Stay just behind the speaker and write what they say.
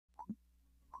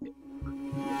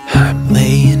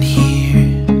Laying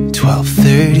here,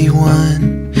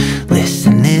 12:31,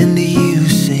 listening to you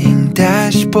sing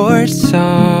dashboard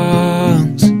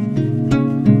songs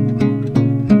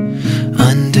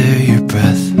under your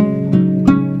breath.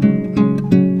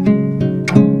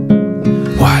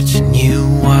 Watching you,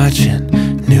 watching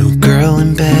new girl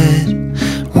in bed.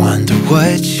 Wonder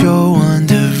what you're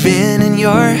wondering in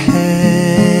your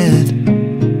head,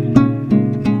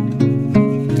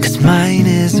 'cause mine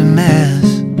is a mess.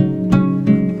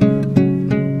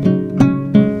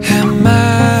 Am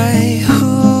I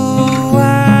who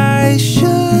I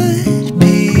should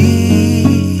be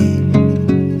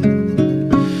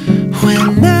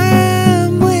when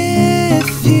I'm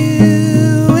with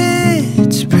you?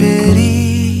 It's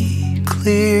pretty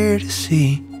clear to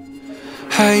see.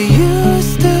 I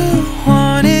used to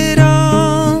want it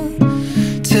all,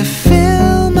 to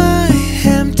fill my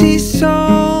empty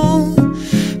soul,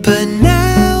 but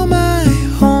now my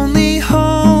only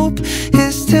hope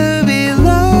is to be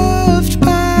loved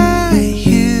by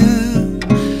you.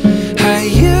 I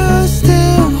used to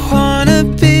wanna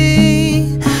be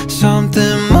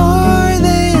something more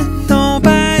than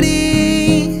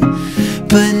nobody,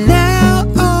 but now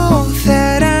all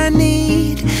that I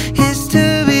need is to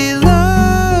be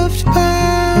loved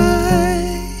by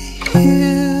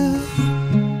you.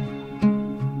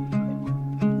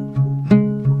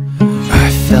 I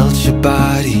felt your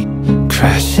body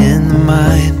crash into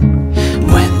mine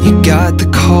when you got the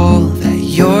call that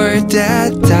your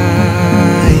dad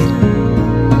died.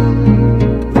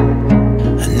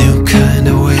 A new kind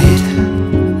of weight.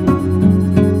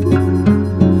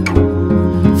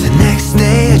 The next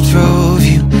day I drove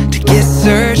you to get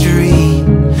surgery.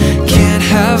 Can't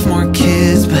have more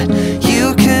kids, but you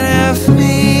can have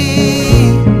me.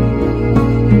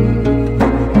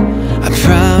 I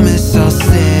promise I'll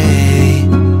stay.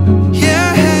 Yeah,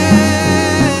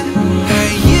 I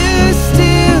used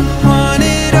to want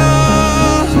it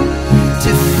all,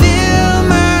 to fill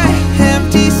my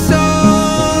empty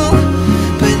soul,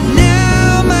 but now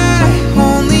my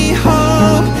only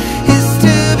hope is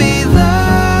to be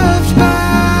loved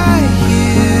by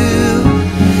you.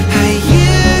 I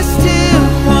used to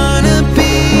wanna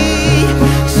be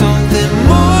something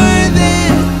more than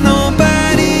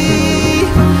nobody,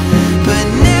 but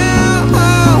now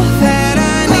all that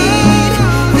I need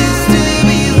is to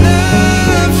be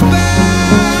loved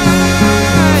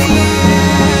by you.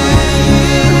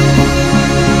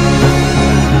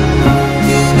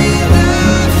 To be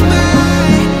loved by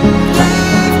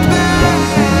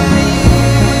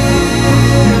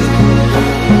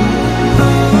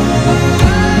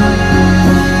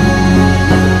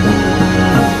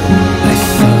I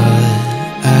thought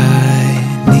I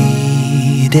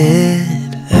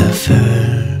needed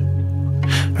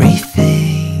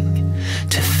everything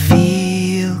to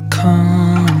feel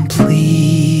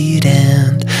complete,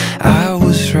 and I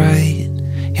was right.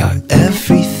 You're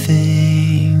everything.